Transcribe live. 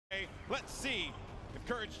Let's see if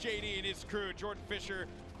Courage JD and his crew, Jordan Fisher,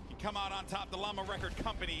 can come out on top. The Llama Record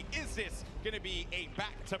Company. Is this going to be a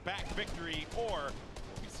back-to-back victory, or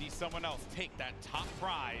will we see someone else take that top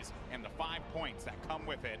prize and the 5 points that come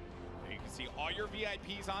with it? You can see all your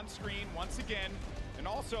VIPs on screen once again. And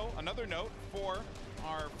also, another note for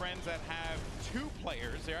our friends that have 2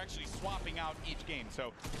 players, they're actually swapping out each game.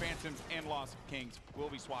 So Phantoms and Lost Kings will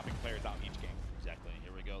be swapping players out each game. Exactly.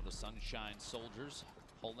 Here we go. The Sunshine Soldiers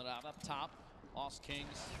holding it out up top. Lost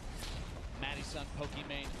Kings, Madison,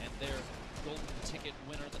 Pokimane, and their golden ticket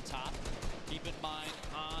winner at the top. Keep in mind,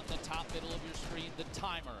 on the top middle of your screen, the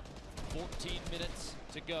timer. 14 minutes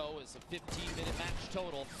to go. It's a 15-minute match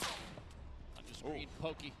total. On your screen,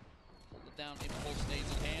 Pokey. Hold it down, impulse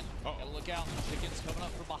nades in hand. Gotta look out, the Chickens coming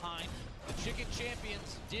up from behind. The Chicken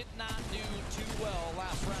Champions did not do too well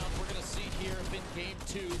last round. We're gonna see here if in game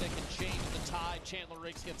 2 they can change the tide. Chandler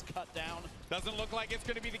Riggs gets cut down. Doesn't look like it's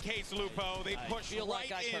gonna be the case, Lupo. They push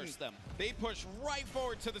right in. Them. They push right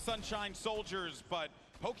forward to the Sunshine Soldiers, but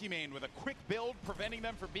Pokimane with a quick build, preventing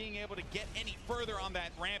them from being able to get any further on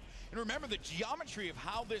that ramp. And remember the geometry of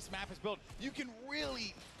how this map is built. You can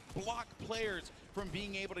really block players from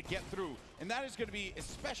being able to get through. And that is going to be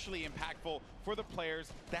especially impactful for the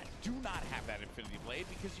players that do not have that Infinity Blade,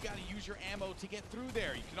 because you got to use your ammo to get through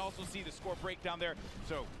there. You can also see the score breakdown there.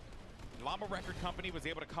 So Llama Record Company was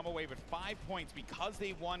able to come away with 5 points because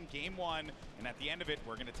they won game 1. And at the end of it,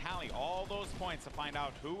 we're going to tally all those points to find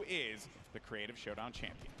out who is the Creative Showdown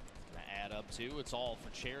champion. It's going to add up to, it's all for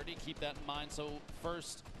charity. Keep that in mind. So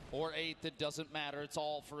first or 8th, it doesn't matter. It's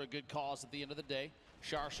all for a good cause at the end of the day.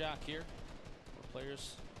 Sharshak here. More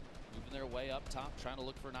players moving their way up top, trying to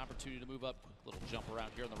look for an opportunity to move up. Little jump around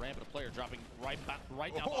here on the ramp, and a player dropping right down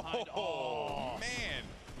behind. Oh, man.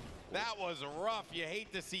 That was rough. You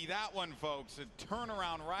hate to see that one, folks. A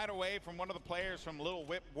turnaround right away from one of the players from Little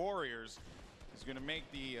Whip Warriors is going to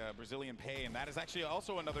make the Brazilian pay, and that is actually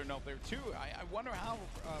also another note there, too. I wonder how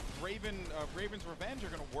Raven's Revenge are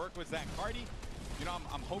going to work with Zach Hardy. You know,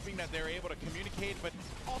 I'm hoping that they're able to communicate, but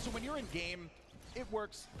also when you're in game, it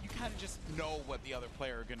works. You kind of just know what the other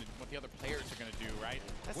players are gonna do, right?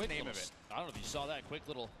 That's the name of it. I don't know if you saw that quick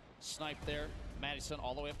little snipe there. Madison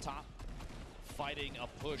all the way up top, fighting a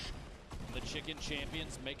push. The Chicken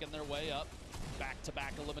Champions making their way up.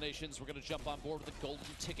 Back-to-back eliminations. We're gonna jump on board with the golden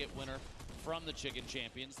ticket winner from the Chicken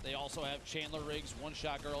Champions. They also have Chandler Riggs, One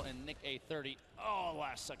Shot Girl, and Nick A30. Oh,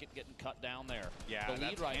 last second getting cut down there. Yeah, the lead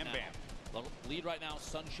that's right now. Bam. The lead right now,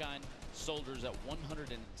 Sunshine Soldiers at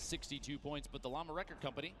 162 points, but the Llama Record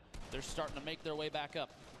Company, they're starting to make their way back up.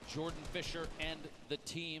 Jordan Fisher and the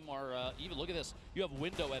team are even, look at this, you have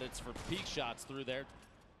window edits for peak shots through there.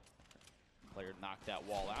 Player knocked that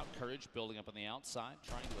wall out. Courage building up on the outside,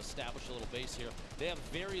 trying to establish a little base here. They have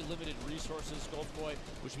very limited resources, Golden Boy,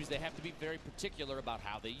 which means they have to be very particular about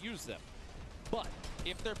how they use them. But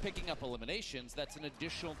if they're picking up eliminations, that's an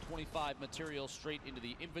additional 25 material straight into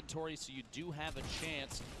the inventory, so you do have a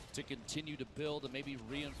chance to continue to build and maybe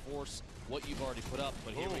reinforce what you've already put up.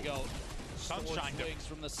 But here we go. Sunshine Wings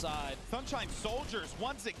from the side. Sunshine Soldiers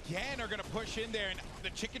once again are going to push in there, and the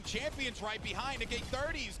Chicken Champions right behind. Nick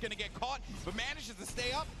A30 is going to get caught, but manages to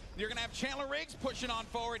stay up. You're going to have Chandler Riggs pushing on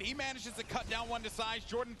forward. He manages to cut down one to size.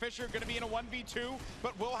 Jordan Fisher going to be in a 1v2,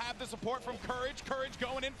 but will have the support from Courage. Courage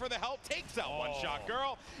going in for the help, takes out One Shot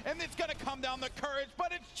Girl, and it's going to come down the Courage,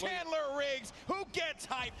 but it's Chandler Riggs who gets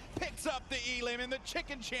hype, picks up the elim, and the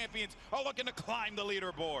Chicken Champions are looking to climb the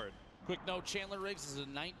leaderboard. Quick note, Chandler Riggs is a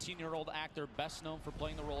 19-year-old actor best known for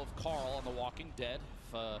playing the role of Carl on The Walking Dead.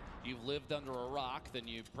 If you've lived under a rock, then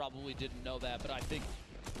you probably didn't know that, but I think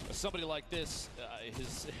somebody like this,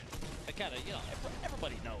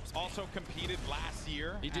 everybody knows. Man. Also competed last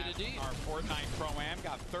year. He did indeed. Our Fortnite Pro-Am,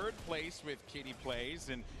 got 3rd place with Kitty Plays,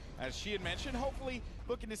 and as she had mentioned, hopefully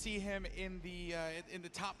looking to see him in the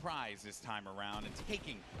top prize this time around and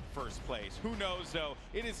taking 1st place. Who knows, though?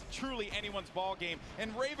 It is truly anyone's ball game,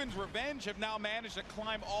 and Raven's Revenge have now managed to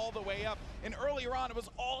climb all the way up. And earlier on, it was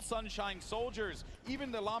all Sunshine Soldiers.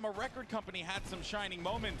 Even the Llama Record Company had some shining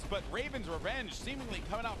moments, but Raven's Revenge seemingly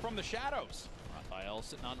coming out from the shadows. Raphael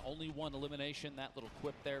sitting on only 1 elimination. That little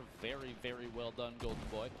quip there, very, very well done, Golden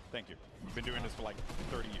Boy. Thank you. We've been doing this for like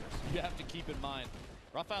 30 years. You have to keep in mind,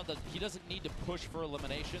 Raphael, he doesn't need to push for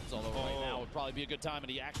eliminations, although right now would probably be a good time,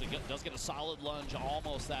 and he actually does get a solid lunge,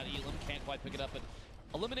 almost that elim, can't quite pick it up. But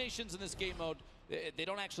eliminations in this game mode, they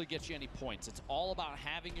don't actually get you any points. It's all about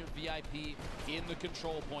having your VIP in the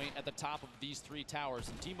control point at the top of these 3 towers.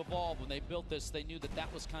 And Team Evolve, when they built this, they knew that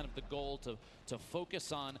that was kind of the goal, to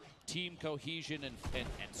focus on team cohesion and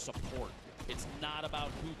support. It's not about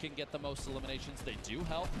who can get the most eliminations. They do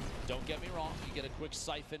help. Don't get me wrong. You get a quick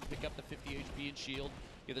siphon, pick up the 50 HP and shield.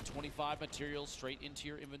 Get the 25 materials straight into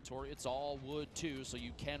your inventory. It's all wood too, so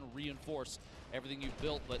you can reinforce everything you've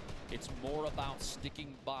built, but it's more about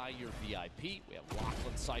sticking by your VIP. We have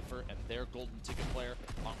Lachlan Cypher and their golden ticket player.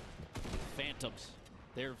 Phantoms,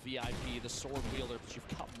 their VIP, the sword wielder, but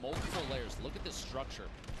you've got multiple layers. Look at this structure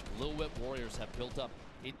Lil Whip Warriors have built up.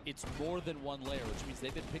 It's more than one layer, which means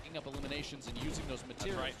they've been picking up eliminations and using those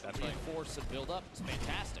materials to reinforce and build up. It's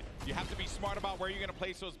fantastic. You have to be smart about where you're going to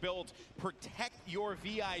place those builds, protect your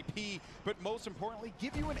VIP, but most importantly,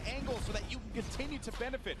 give you an angle so that you can continue to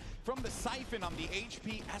benefit from the siphon on the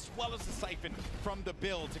HP as well as the siphon from the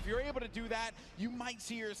builds. If you're able to do that, you might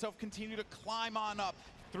see yourself continue to climb on up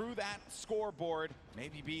through that scoreboard,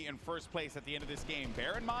 maybe be in first place at the end of this game.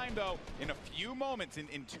 Bear in mind, though, in a few moments, in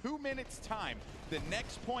 2 minutes' time, the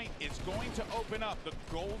next point is going to open up. The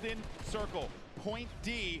golden circle, point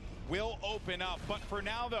D, will open up. But for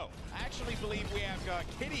now, though, I actually believe we have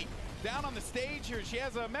Kitty down on the stage here. She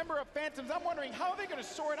has a member of Phantoms. I'm wondering, how are they going to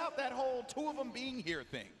sort out that whole two of them being here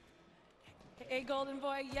thing? Hey, Golden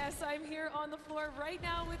Boy, yes, I'm here on the floor right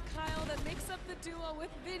now with Kyle that makes up the duo with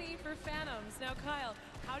Vinny for Phantoms. Now, Kyle,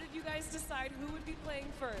 how did you guys decide who would be playing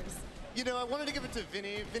first? You know, I wanted to give it to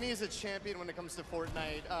Vinny. Vinny is a champion when it comes to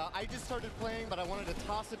Fortnite. I just started playing, but I wanted to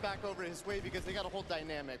toss it back over his way because they got a whole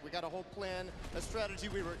dynamic. We got a whole plan, a strategy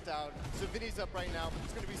we worked out. So Vinny's up right now, but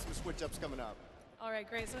there's going to be some switch-ups coming up. All right,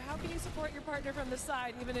 great. So how can you support your partner from the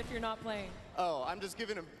side even if you're not playing? Oh, I'm just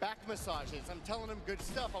giving him back massages. I'm telling him good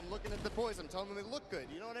stuff. I'm looking at the boys. I'm telling them they look good.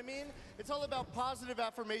 You know what I mean? It's all about positive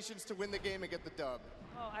affirmations to win the game and get the dub.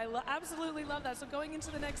 Oh, I absolutely love that. So going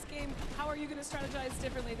into the next game, how are you going to strategize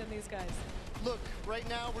differently than these guys? Look, right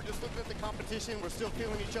now we're just looking at the competition. We're still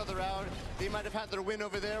feeling each other out. They might have had their win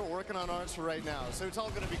over there. We're working on ours for right now. So it's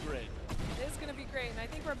all going to be great. It is going to be great. And I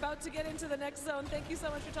think we're about to get into the next zone. Thank you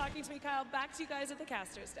so much for talking to me, Kyle. Back to you guys at the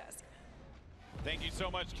caster's desk. Thank you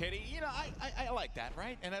so much, Kitty. You know, I like that,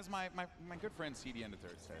 right? And as my good friend CD and the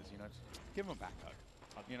Third says, you know, just give him a back hug.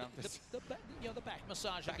 You know, the back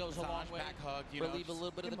massage back goes massage, a long way. back hug, you relieve know, a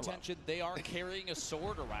little bit of the give 'em a tension. They are carrying a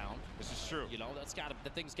sword around. This is true. You know, the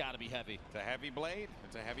thing's got to be heavy. It's a heavy blade.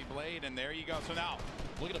 It's a heavy blade, and there you go. So now,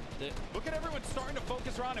 Look at him. look at everyone starting to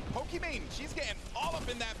focus around, and Pokimane, she's getting all up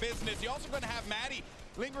in that business. You're also going to have Maddie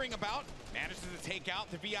lingering about, manages to take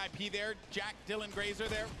out the VIP there. Jack Dylan Grazer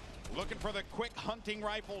there, looking for the quick hunting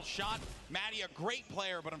rifle shot. Maddie, a great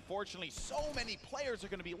player, but unfortunately, so many players are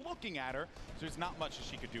going to be looking at her, so there's not much that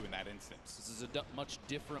she could do in that instance. This is a much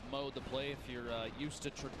different mode to play. If you're used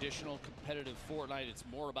to traditional competitive Fortnite, it's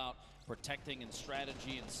more about protecting and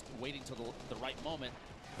strategy and waiting till the right moment.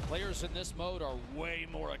 Players in this mode are way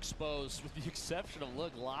more exposed, with the exception of,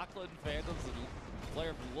 look, Lachlan, Phantoms, and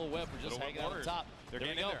player from Lil Whip are just hanging out on top. They're there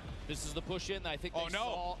we getting go. in there. This is the push in. I think Oh they no!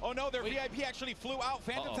 saw. Oh no! Their Wait. VIP actually flew out.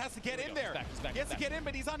 Phantoms has to get in there. He's back, he has to get in,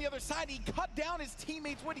 but he's on the other side. He cut down his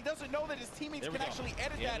teammates. What he doesn't know that his teammates can actually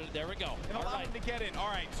edit that. There we go. And allow him to get in. All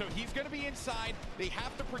right, so he's going to be inside. They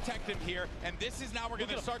have to protect him here, and this is now we're going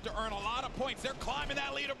to start to earn a lot of points. They're climbing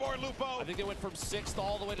that leaderboard, Lupo. I think they went from 6th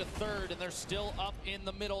all the way to 3rd, and they're still up in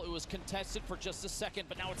the middle. It was contested for just a second,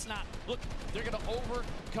 but now it's not. Look, they're going to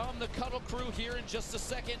overcome the Cuddle crew here in just a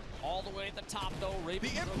second. All the way at the top, though.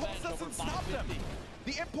 Ravens The impulse Revenge over doesn't stop them. 550.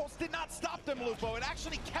 The impulse did not stop them, Lupo. It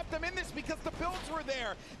actually kept them in this because the builds were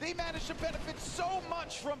there. They managed to benefit so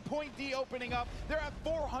much from Point D opening up. They're at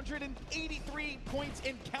 483 points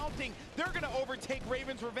in counting. They're going to overtake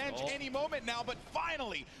Ravens Revenge any moment now, but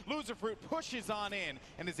finally, Loserfruit pushes on in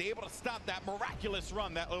and is able to stop that miraculous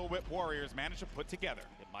run that Lil Whip Warriors managed to put together.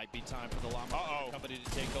 It might be time for the Llama Company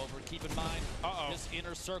to take over. Keep in mind, this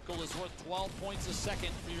inner circle is worth 12 points a second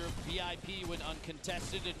for your VIP when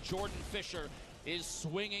uncontested, and Jordan Fisher is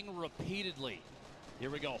swinging repeatedly. Here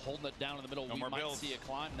we go, holding it down in the middle. We might see a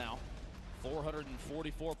climb now.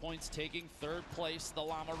 444 points, taking 3rd place. The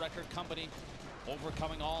Llama Record Company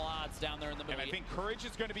overcoming all odds down there in the middle. And I think Courage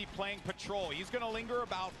is going to be playing patrol. He's going to linger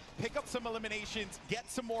about, pick up some eliminations, get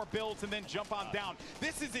some more builds, and then jump on down.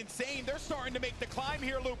 This is insane. They're starting to make the climb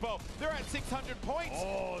here, Lupo. They're at 600 points.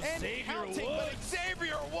 And Xavier counting, Woods. but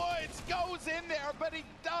Xavier Woods goes in there, but he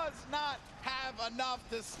does not have enough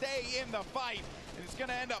to stay in the fight. And it's going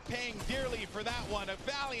to end up paying dearly for that one. A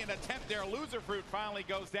valiant attempt there. Loserfruit finally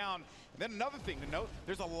goes down. And then another thing to note,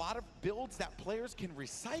 there's a lot of builds that players can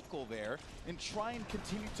recycle there and try and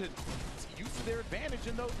continue to use to their advantage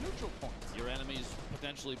in those neutral points. Your enemies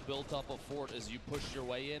potentially built up a fort as you push your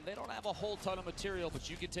way in. They don't have a whole ton of material, but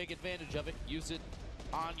you can take advantage of it, use it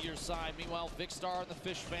on your side. Meanwhile, Vicstar and the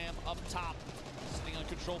Fish fam up top, sitting on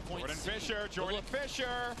control point. Jordan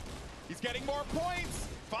Fisher. He's getting more points.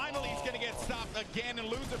 Finally, he's going to get stopped again, and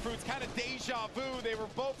Loser Fruit's kind of deja vu. They were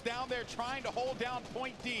both down there trying to hold down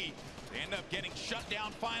point D. They end up getting shut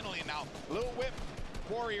down finally, and now Lil Whip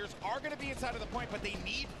Warriors are going to be inside of the point, but they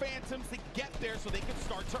need Phantoms to get there so they can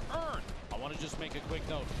start to earn. I want to just make a quick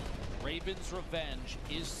note. Raven's Revenge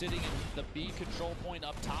is sitting in the B control point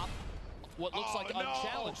up top. What looks like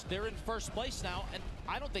unchallenged. They're in first place now, and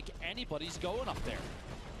I don't think anybody's going up there.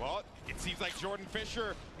 Well, it seems like Jordan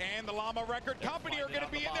Fisher and the Llama Record Company are going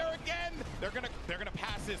to be in there again. They're gonna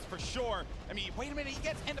pass this for sure. I mean, wait a minute, he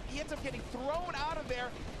ends up getting thrown out of there,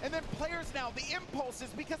 and then players now, the impulses,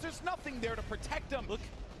 because there's nothing there to protect them.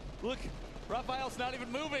 Look, Raphael's not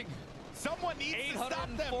even moving. Someone needs to stop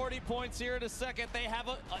them. 840 points here in a second. They have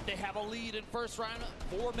a lead in first round.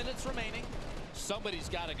 4 minutes remaining. Somebody's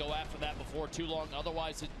got to go after that before too long.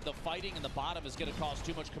 Otherwise, the fighting in the bottom is going to cause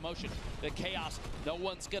too much commotion. The chaos, no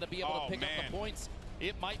one's going to be able to pick up the points.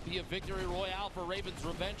 It might be a victory royale for Raven's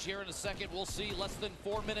Revenge here in a second. We'll see. Less than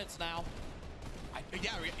 4 minutes now.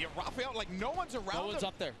 Yeah, Raphael, like no one's around him. No one's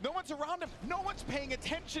up there. No one's around him. No one's paying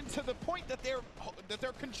attention to the point that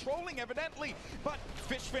they're controlling, evidently. But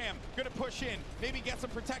Fish Fam gonna push in, maybe get some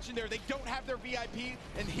protection there. They don't have their VIP,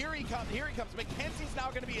 and here he comes. Mackenzie's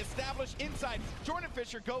now gonna be established inside. Jordan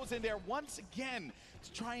Fisher goes in there once again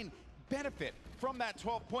to try and benefit from that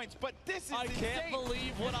 12 points, but this is insane. I can't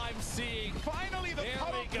believe what I'm seeing. Finally, the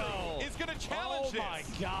Cuddle Crew is going to challenge this. Oh my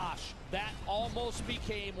gosh, that almost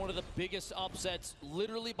became one of the biggest upsets,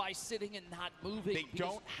 literally by sitting and not moving. They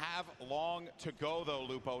don't have long to go though,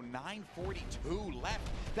 Lupo. 9:42 left.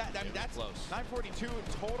 That's close. 9:42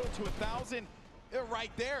 total to 1,000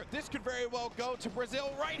 right there. This could very well go to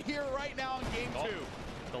Brazil right here, right now in game 2.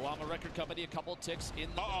 The Llama Record Company, a couple ticks in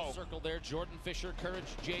the middle circle there. Jordan Fisher, Courage,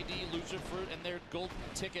 JD, Loser Fruit, and their golden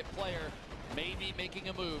ticket player may be making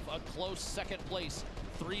a move. A close second place.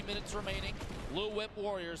 3 minutes remaining. Lil Whip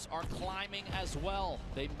Warriors are climbing as well.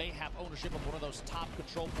 They may have ownership of one of those top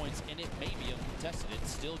control points, and it may be uncontested.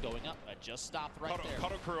 It's still going up. I just stopped right there.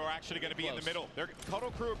 Cuddle Crew are actually going to be in the middle.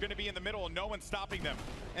 Cuddle Crew are going to be in the middle, and no one's stopping them.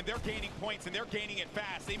 And they're gaining points, and they're gaining it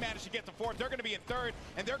fast. They managed to get to 4th. They're going to be in 3rd,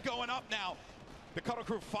 and they're going up now. The Cuddle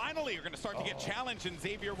Crew finally are going to start to get challenged, and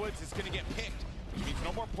Xavier Woods is going to get picked, which means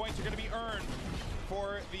no more points are going to be earned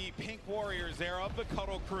for the Pink Warriors there of the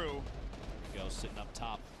Cuddle Crew. Go sitting up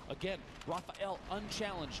top. Again, Raphael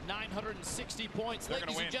unchallenged, 960 points.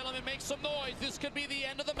 Ladies and gentlemen, make some noise. This could be the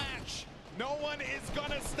end of the match. No one is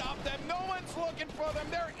going to stop them. No one's looking for them.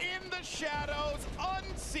 They're in the shadows,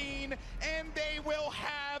 unseen, and they will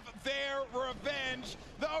have their revenge.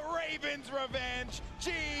 The Ravens' revenge.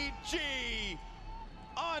 GG.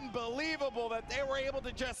 Unbelievable that they were able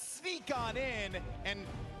to just sneak on in and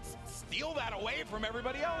steal that away from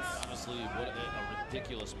everybody else. Honestly, what a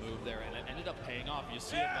ridiculous move there, and it ended up paying off. You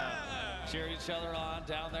see them cheering each other on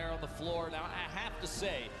down there on the floor. Now, I have to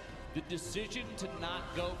say, the decision to not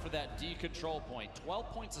go for that D control point, 12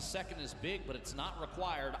 points a second is big, but it's not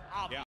required, obviously.